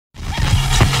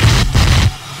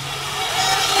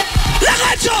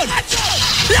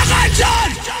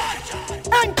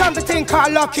And come to think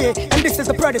called Lucky, and this is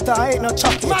the Predator, I ain't no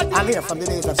Chucky. I'm here from the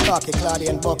days of Starkey, Claudia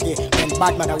and Bucky, when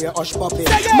Batman we hush puppy.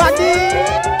 Maggie,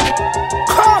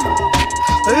 come!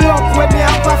 Look when me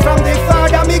offer from the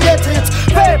father, me get it.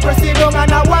 Paper sit down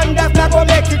and I wonder if not go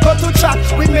make it go to chat.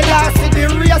 With me last in the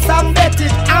race and bet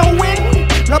it and win.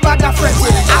 No bother fret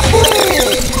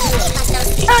it.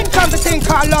 And come to think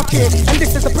called Lucky, and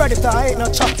this is the Predator, I ain't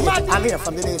no Chucky. I'm here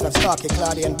from the days of Starkey,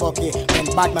 Claudia and Bucky, when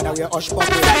Batman we hush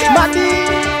puppy. Maggie,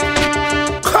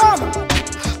 come!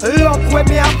 Look when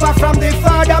me offer from the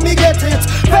father, me get it.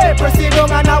 Paper sit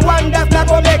down and I wonder if not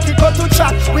go make it go to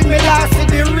chat. With me last in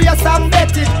the race and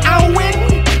bet it and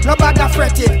win. No bother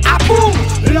fret it. A boom!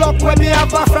 Look when me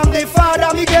offer from the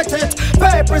father, me get it.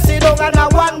 Paper sit down and I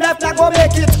wonder if not go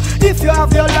make it. If you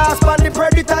have your last on the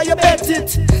Predator, you bet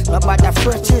it. No bother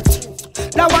fret it.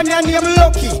 Now one your name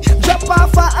Lucky, drop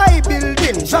off a high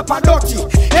building, drop a dirty.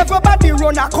 Everybody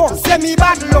run a come, say me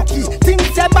bad lucky. Think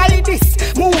say by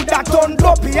this, move that on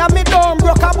dopey. And me don't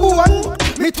broke a bone,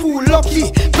 me too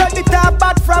lucky. Predator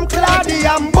bad from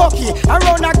Claudia and Bucky. I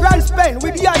run a grand spend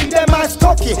with the eye them and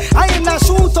stocky. I in a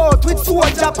shootout with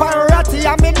soldier parati.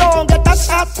 And me don't get a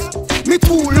shot, me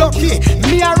too lucky.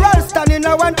 Me a Ralston in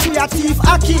a one tree a thief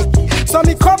hockey. So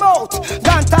me come out,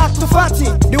 don't talk to Fatty.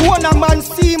 The one a man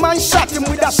see man shot him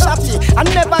with a shotty. And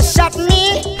never shot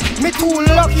me too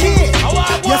lucky.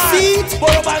 You see it?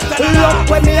 Look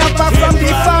when me have back from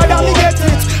the father, me get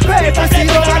it. Paper see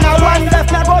you and I wonder if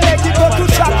I go let it go to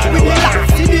shop. With the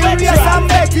last in the race and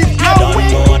bet it. Now we,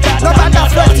 no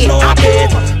matter fret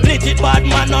it. Legit bad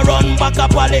man no run back a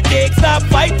politics. Stop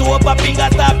fight over finger,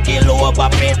 stop kill over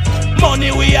pit.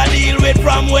 Money we a deal with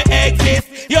from we exist.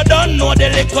 You don't know the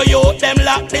liquor youth, them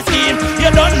lock the scheme. You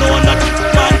don't know nothing,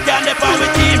 man can depend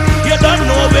with team. You don't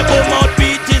know we boom out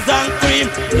peaches and cream.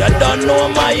 You don't know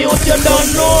my youth, you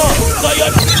don't know. So you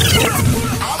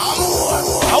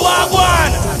I want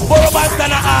one, Borough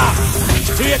Boston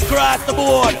straight across the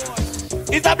board.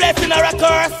 Is a blessing or a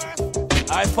curse?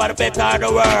 Or for the better or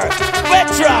the worse?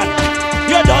 Veteran,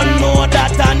 you don't know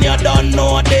that and you don't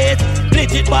know this.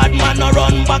 Legit bad man no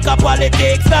run back a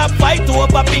politics. Stop fight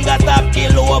over finger, stop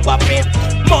kill over pit.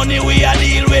 Money we a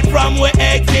deal with from we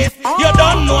exist. You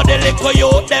don't know the liquor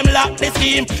youth, them lock the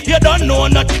scheme. You don't know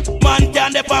nothing, man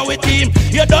can depend with team.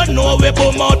 You don't know we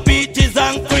boom out peaches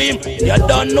and cream. You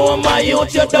don't know my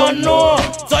youth, you don't know.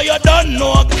 So you don't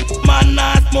know man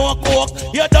nah smoke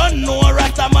coke. You don't know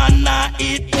Rasta man nah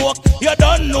eat pork. You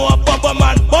don't know Papa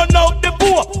man burn out the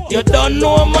poor. You don't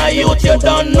know my youth, you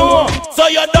don't know. So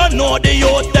you don't know the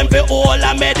youth, them fi all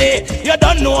a medi. You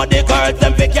don't know the girls,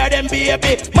 them fi carry them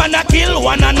baby. Man a kill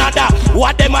one another,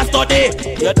 what them a study.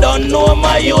 You don't know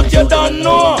my youth, you don't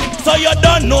know. So you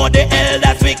don't know the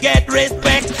elders, we get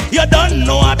respect. You don't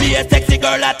know a be a sexy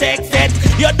girl a text it.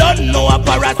 You don't know a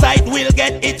parasite will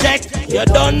get ejected. You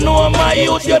don't know my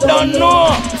youth, you don't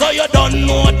know. So you don't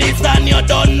know this and you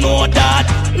don't know that.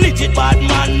 Legit bad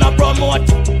man no promote.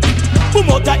 Boom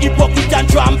out a hypocrite and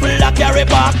trample a carry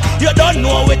back. You don't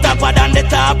know we tougher than the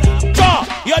top. Sure,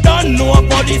 you don't know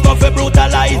police come fi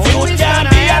brutalize you. Can't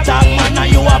be a top man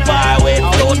and you a far with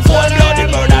those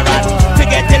cold-blooded murderers.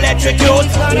 Forget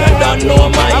electrocute. You don't know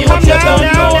my youth, you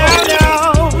don't know.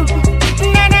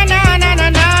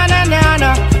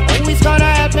 Who is gonna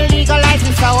help me legalize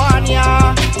this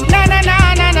Sawania? Na na na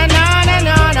na na na na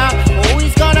na na. Who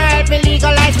is gonna help me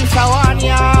legalize this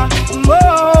Sawania?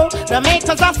 Oh, the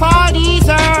makers of all these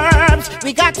herbs,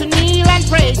 we got to kneel and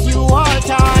praise you all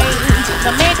time.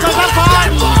 The makers of all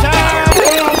these herbs.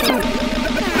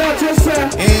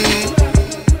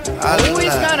 Who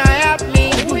is gonna help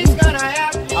me? Who is gonna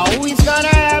help me? Who is gonna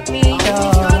help me? Who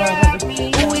is gonna help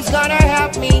me? Who is gonna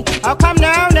help me? Oh, come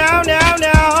now, now, now,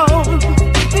 now.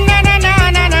 Na na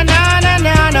na na na na na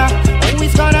na na. Who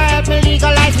is gonna help me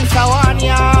legalize this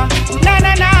Sawania? Na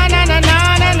na na na na na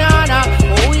na na na.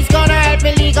 Who is gonna help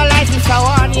me legalize this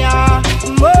Sawania?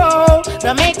 Oh,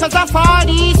 the makers of all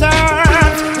these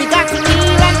herbs, we got to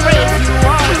kneel and praise you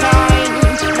all time.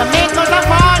 The makers of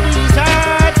all these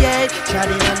herbs, yeah,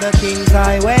 treading on the King's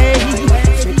Highway.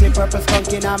 Strictly purpose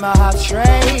funkin' I'm a half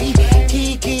stray.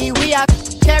 Kiki, we are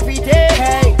every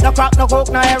day. No crack, no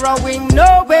coke, no heroin,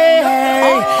 no way.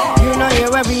 You know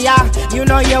here where we are, you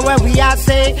know here where we are.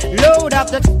 Say, load up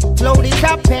the load it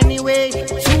up anyway.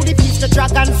 Shoot the piece, the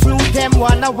dragon flute them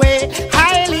one away.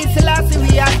 Highly Selassie,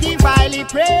 we are divinely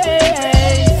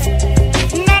praised.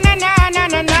 Na na na na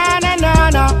na na na na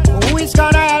na. Who is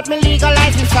gonna help me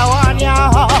legalize this Sawania?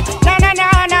 Na na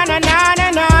na na na na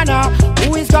na na na.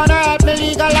 Who is gonna help me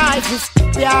legalize this?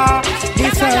 Yeah,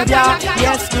 this Serbia,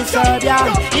 yes, this Serbia.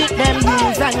 Eat them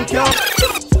use and cure.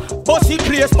 Bossy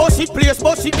place, bossy place,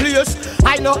 bossy place.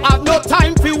 I no have no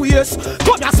time for waste.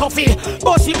 Come here, Sophie.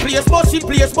 Bossy place, bossy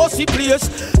place, bossy place.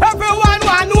 Everyone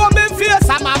want know me face.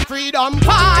 I'm a freedom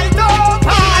fighter,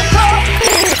 fighter.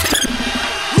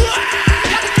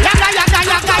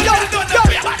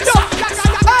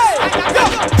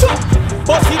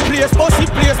 Bossy place, bossy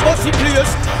place, bossy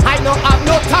place. I no have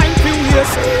no time for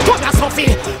waste. Come here,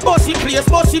 Sophie. Bossy place,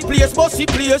 bossy place, bossy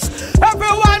place.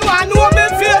 Everyone want know me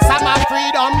face. I'm a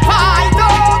freedom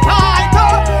fighter, fighter.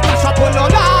 Dash up on no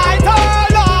lighter,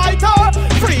 lighter.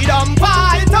 Freedom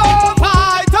fighter,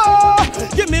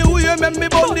 fighter. Give me way, make me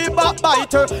burn the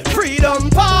backbiter. Freedom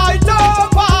fighter,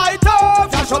 fighter.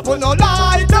 Dash up on no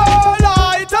lighter,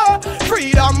 lighter.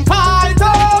 Freedom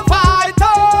fighter,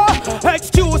 fighter.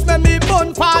 Excuse me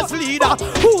bun fast leader.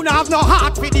 Who not have no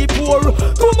heart for the poor?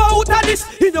 Come out of this,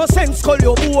 innocence call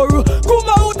you bore. Come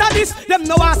out of this, them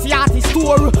no want see artist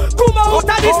store. Come out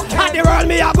of this, and the world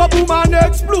me a go boom and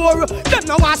explore. Them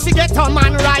no want see get on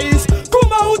man rise.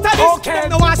 Come out of this, them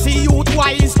no want see youth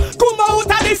wise. Come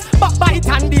out of this, backbite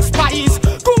and despise.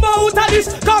 Come out of this,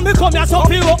 come here so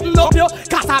you open up you.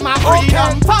 Cause I'm a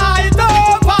freedom fighter,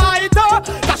 fighter.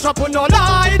 Dash up on no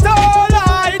lighter,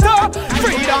 lighter.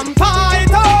 Freedom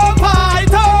fighter,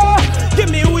 fighter. Give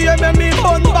me way, make me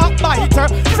bun backbiter.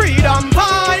 Freedom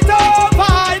fighter,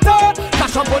 fighter.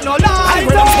 Dash up on no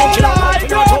lighter,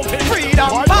 lighter.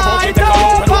 Freedom fighter,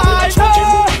 fighter.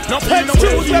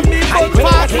 Excuse me bun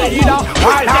fast leader.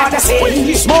 While I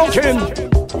say smoking.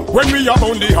 When we are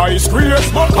on the high screen,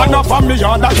 and a family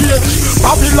on the gate,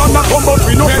 Babylon a come but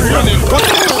we no free.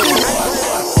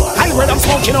 I when I'm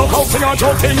smoking or counting or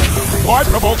joking, boy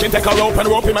provoking, take a rope and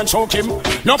rope him and choke him.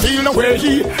 No feel no way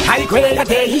he, I grade a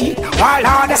day, while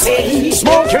I say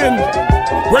smoking.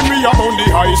 When we are on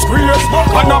the high screen,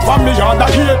 and a family on the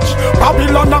gate,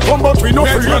 Babylon a come but we no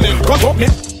free. Cut up me,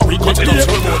 we cut it,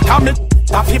 come it.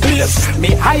 Taffy place,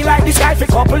 me high like this guy for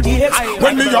couple days.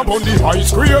 When me up on the high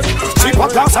screen, sip a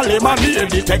glass of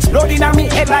lemonade, it exploding on me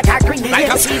head like a grenade. Like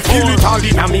a feel it all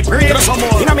in me brain,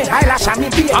 in me eyelash and me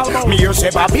beard. Me hear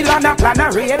say Babylon a plan a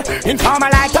raid,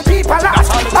 informer like the people lot.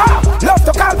 Love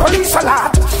to call police a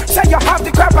lot. Say you have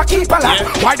the crap a keep a lot.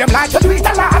 Why them like to do it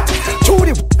a lot? Chew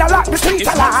the lot, the street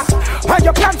a lot. Why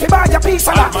you plan to buy your piece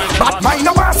a lot? But mine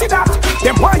no want see that.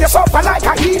 Them want you suffer like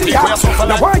a idiot.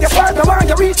 Now want you further, now want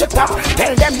you reach it top.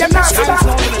 Tell them not see that.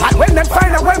 And when them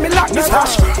find out where me lock me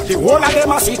stash, the whole of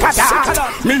them a seek a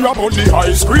that. Me up on the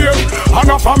high screen, and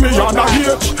a family on the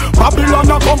age.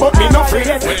 Babylon a come but me no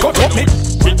afraid. Cut up me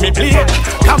with me blade,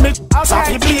 come me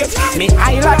Sophie blade. Me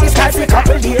high like this guy for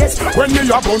couple days. When me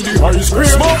up on the high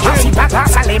screen, I see a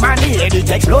glass of lemonade, it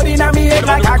exploding on me head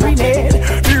like a grenade.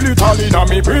 Feel it all in a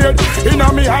me brain, in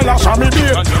a me eyelash and me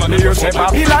beard. Me you say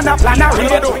Babylon a plan a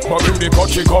raid, but in the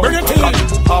country come bring it in.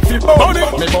 Happy bunny,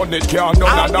 me bunny can't know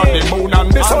none of the moon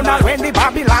and the sun. And when the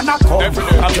Babylon a come, every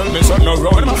day I tell me son no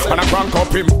run, and I crank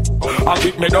up him. I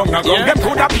kick me down and gun. Them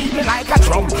coulda beat me like a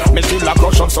drum. Me still a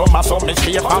crush on some, me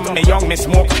stay from me young, me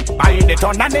smoke by the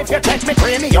ton. And if you take me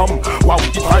premium, wow,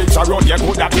 the price around you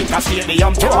coulda think a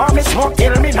stadium. To all me smoke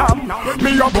till me numb.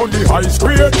 Me up on the high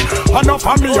screen, and a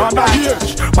family on the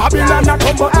age. Babylon a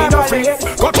come but me no afraid.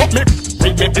 Cut up me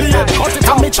with me blade,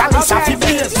 and me chalice off the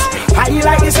blaze. I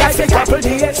like this guy for couple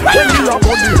days. When me up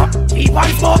on the keep on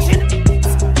smoking,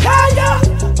 yeah,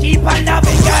 keep on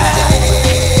loving, girl.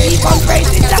 Keep on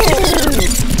praising God.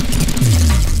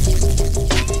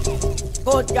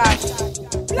 Good gosh,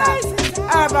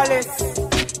 herbalist.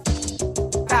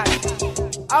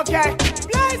 Okay,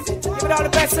 give it all the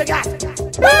best I got.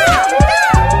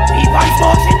 Keep on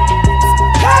smoking,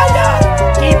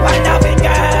 keep on loving,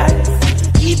 girl.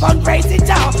 Keep on praising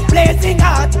God, blazing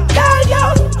hot,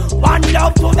 one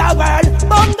love to the world,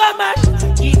 bunga man.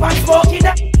 Keep on smoking.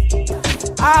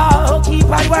 Oh, keep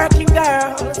on working,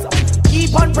 girls.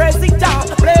 Keep on pressing down,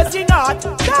 blazing hot.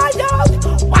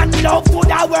 One love to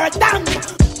the world, damn.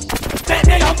 Make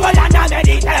me humble and I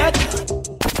meditate.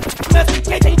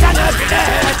 Make it on every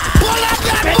day.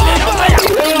 Make me humble.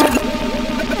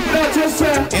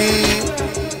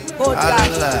 Good God.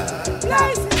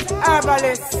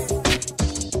 Herbalist.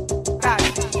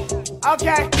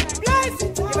 Okay.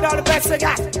 Give it all the best I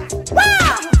got.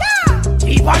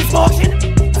 Keep on smoking.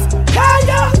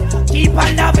 Keep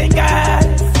on loving,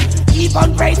 girls. Keep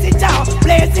on praising down,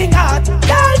 blazing hot.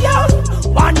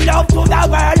 One love to the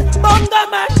world, bunga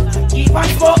man. Keep on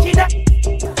smoking.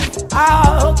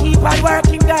 Oh, keep on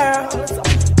working, girls.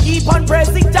 Keep on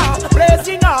praising down,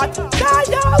 blazing hot.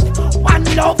 One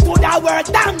love to the world,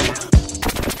 damn.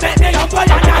 Make me humble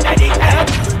and I meditate.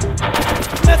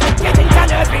 Make me get it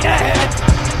on every day.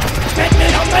 Make me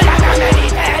humble and I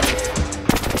meditate.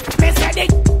 Me said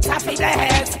it.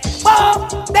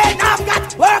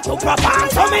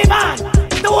 me man.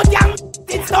 Don't young,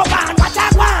 it's no man. What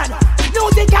I want?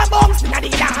 Music a bounce in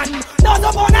the land. No so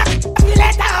gonna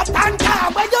let up and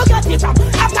down. Where you get it from?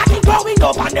 I've got it growing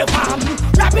up on the farm.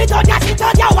 Rap it on your shit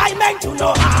on your white meant to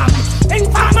no harm. In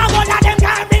farmer, one of them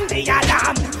can't ring the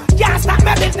alarm. Can't stop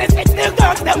my business, it's the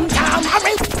girls them down. I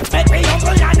ring, make me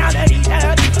uncle and all the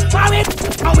leaders. Married,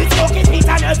 how we smoking meat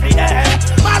and every day.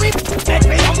 Married, make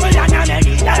me uncle and all the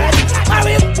leaders.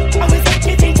 Married, how we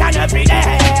smoking meat and every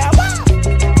day.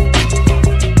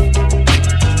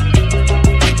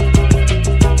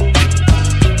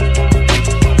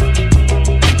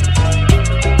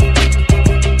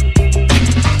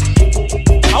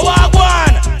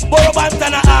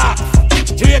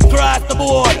 Straight across the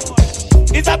board.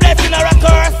 Is a blessing or a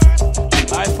curse?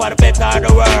 Or for the better or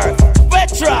the worse?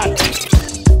 Veteran.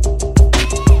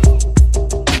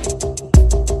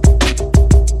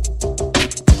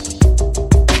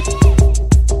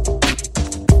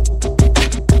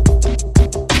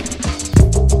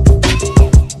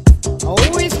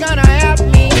 Who is gonna help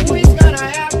me? Who is gonna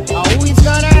help me? Who is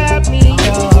gonna help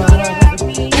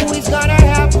me? Who is gonna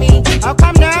help me? I'll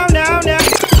come now, now, now.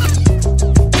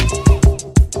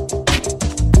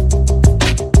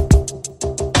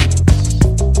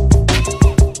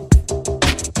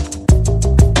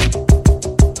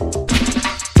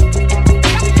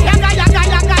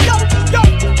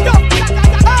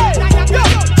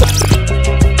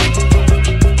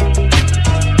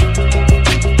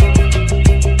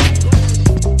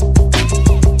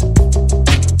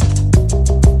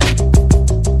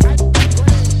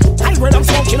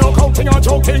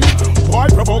 Boy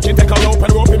provoking, take a rope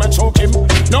and rope him and choke him.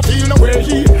 No feel no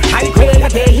way, I quit a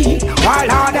day,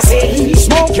 while on the sea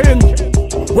smoking.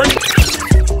 When